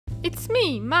It's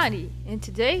me, Mari, and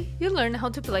today you'll learn how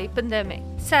to play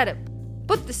Epidemics. Setup.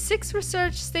 Put the 6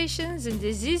 research stations and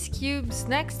disease cubes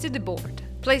next to the board.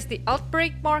 Place the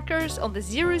outbreak markers on the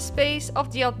 0 space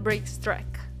of the Outbreaks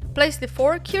track. Place the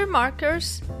 4 cure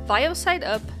markers, vial side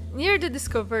up, near the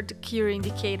discovered cure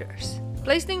indicators.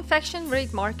 Place the infection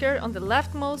rate marker on the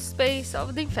leftmost space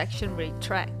of the infection rate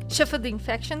track. Shuffle the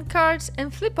infection cards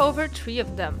and flip over 3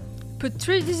 of them. Put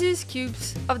 3 disease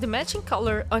cubes of the matching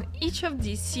color on each of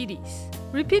these cities.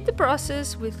 Repeat the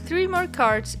process with 3 more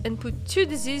cards and put 2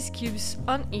 disease cubes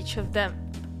on each of them.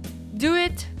 Do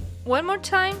it one more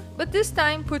time, but this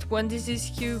time put 1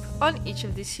 disease cube on each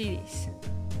of the cities.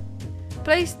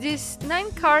 Place these 9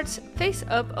 cards face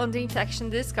up on the infection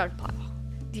discard pile.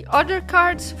 The other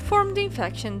cards form the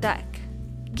infection deck.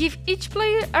 Give each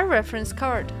player a reference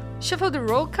card. Shuffle the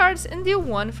roll cards and deal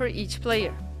 1 for each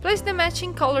player. Place the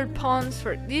matching colored pawns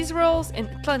for these roles in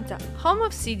Atlanta, home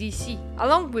of CDC,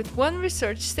 along with 1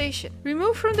 research station.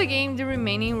 Remove from the game the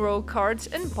remaining roll cards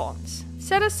and pawns.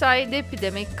 Set aside the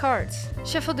epidemic cards.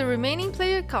 Shuffle the remaining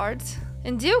player cards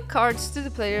and deal cards to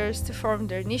the players to form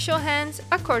their initial hands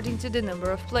according to the number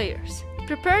of players.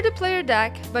 Prepare the player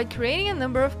deck by creating a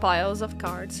number of piles of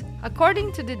cards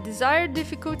according to the desired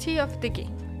difficulty of the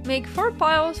game. Make 4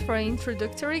 piles for an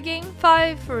introductory game,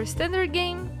 5 for a standard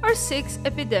game, or 6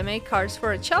 epidemic cards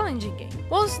for a challenging game.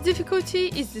 Once difficulty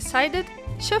is decided,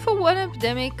 shuffle 1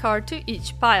 epidemic card to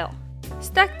each pile.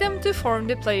 Stack them to form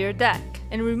the player deck,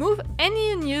 and remove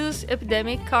any unused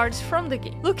epidemic cards from the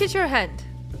game. Look at your hand.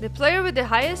 The player with the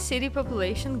highest city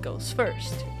population goes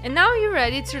first. And now you're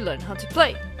ready to learn how to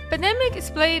play. Epidemic is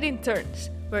played in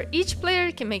turns, where each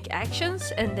player can make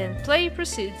actions and then play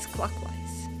proceeds clockwise.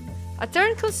 A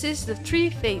turn consists of 3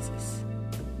 phases: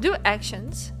 do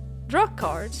actions, draw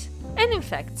cards, and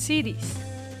infect cities.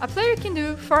 A player can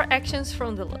do 4 actions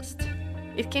from the list.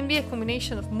 It can be a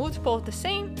combination of multiple of the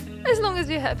same, as long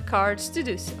as you have cards to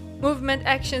do so. Movement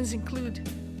actions include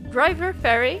Driver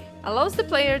Ferry allows the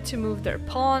player to move their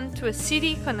pawn to a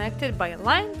city connected by a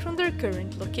line from their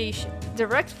current location.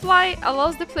 Direct Flight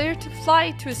allows the player to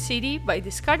fly to a city by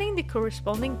discarding the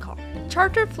corresponding card.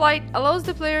 Charter Flight allows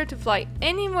the player to fly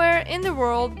anywhere in the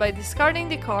world by discarding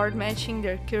the card matching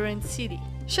their current city.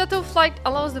 Shuttle Flight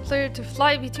allows the player to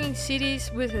fly between cities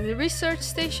with a research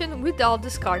station without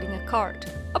discarding a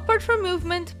card. Apart from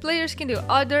movement, players can do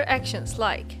other actions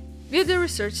like build a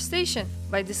research station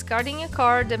by discarding a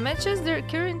card that matches their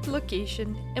current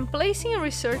location and placing a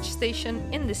research station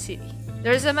in the city.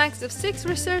 There is a max of 6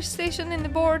 research stations in the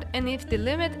board, and if the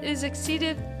limit is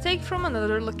exceeded, take from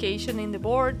another location in the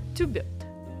board to build.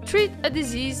 Treat a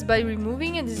disease by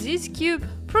removing a disease cube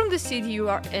from the city you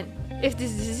are in. If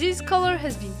this disease color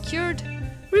has been cured,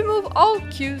 remove all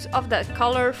cubes of that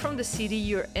color from the city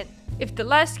you're in. If the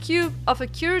last cube of a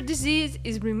cured disease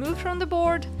is removed from the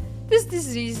board, this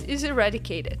disease is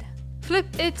eradicated. Flip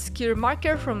its cure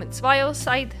marker from its vial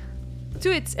side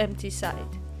to its empty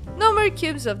side. No more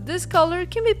cubes of this color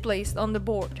can be placed on the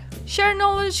board. Share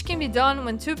knowledge can be done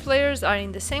when 2 players are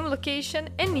in the same location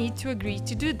and need to agree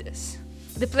to do this.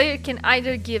 The player can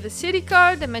either give a city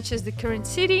card that matches the current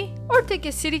city, or take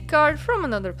a city card from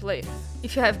another player.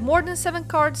 If you have more than 7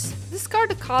 cards,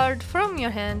 discard a card from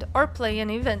your hand or play an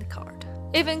event card.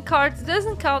 Event cards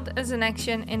doesn't count as an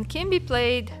action and can be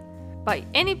played by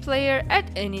any player at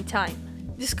any time.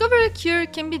 Discover a cure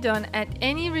can be done at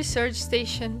any research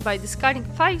station by discarding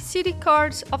 5 city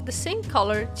cards of the same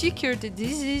color to cure the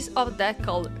disease of that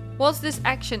color. Once this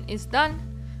action is done,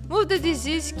 move the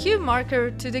disease cube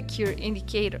marker to the cure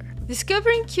indicator.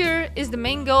 Discovering cure is the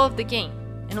main goal of the game,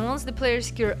 and once the players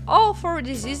cure all 4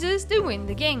 diseases, they win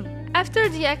the game. After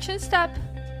the action step,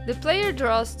 the player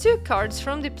draws 2 cards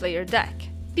from the player deck.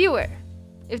 Beware!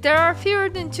 If there are fewer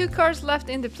than 2 cards left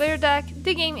in the player deck,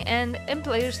 the game ends and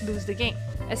players lose the game.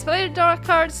 As players draw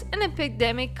cards, an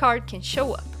epidemic card can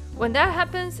show up. When that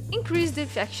happens, increase the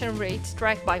infection rate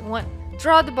track by 1.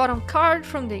 Draw the bottom card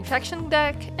from the infection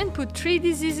deck and put 3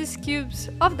 diseases cubes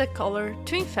of the color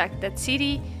to infect that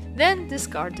city, then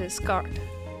discard this card.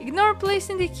 Ignore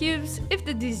placing the cubes if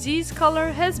the disease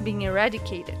color has been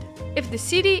eradicated. If the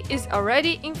city is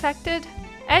already infected,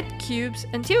 add cubes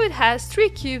until it has 3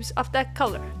 cubes of that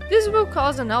color. This will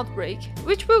cause an outbreak,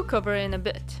 which we'll cover in a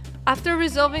bit. After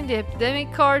resolving the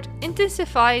epidemic card,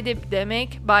 intensify the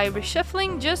epidemic by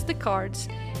reshuffling just the cards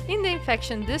in the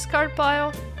infection discard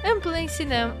pile and placing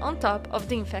them on top of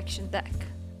the infection deck.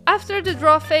 After the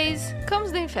draw phase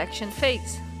comes the infection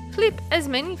phase. Flip as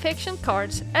many infection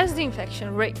cards as the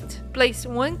infection rate. Place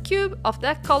 1 cube of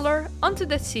that color onto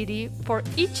the city for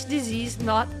each disease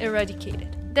not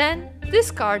eradicated. Then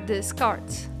discard these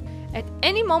cards. At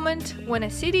any moment when a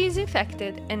city is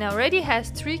infected and already has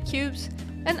 3 cubes,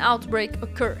 an outbreak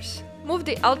occurs. Move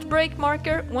the outbreak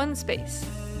marker 1 space.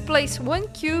 Place 1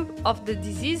 cube of the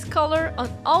disease color on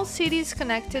all cities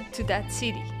connected to that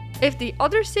city. If the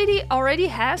other city already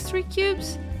has 3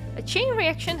 cubes, a chain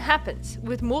reaction happens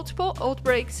with multiple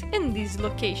outbreaks in these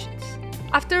locations.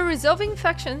 After resolving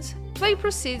infections, play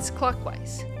proceeds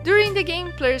clockwise. During the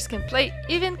game, players can play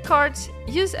event cards,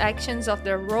 use actions of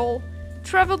their role,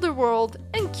 travel the world,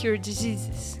 and cure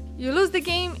diseases. You lose the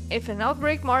game if an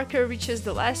outbreak marker reaches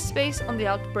the last space on the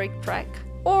outbreak track,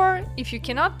 or if you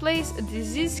cannot place a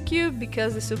disease cube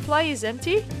because the supply is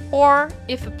empty, or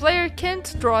if a player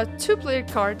can't draw 2-player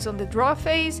cards on the draw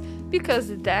phase because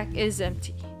the deck is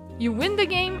empty. You win the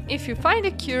game if you find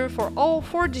a cure for all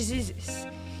 4 diseases.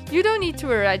 You don't need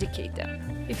to eradicate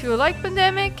them. If you like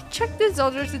Epidemics, check these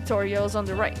other tutorials on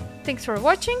the right. Thanks for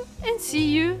watching and see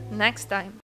you next time!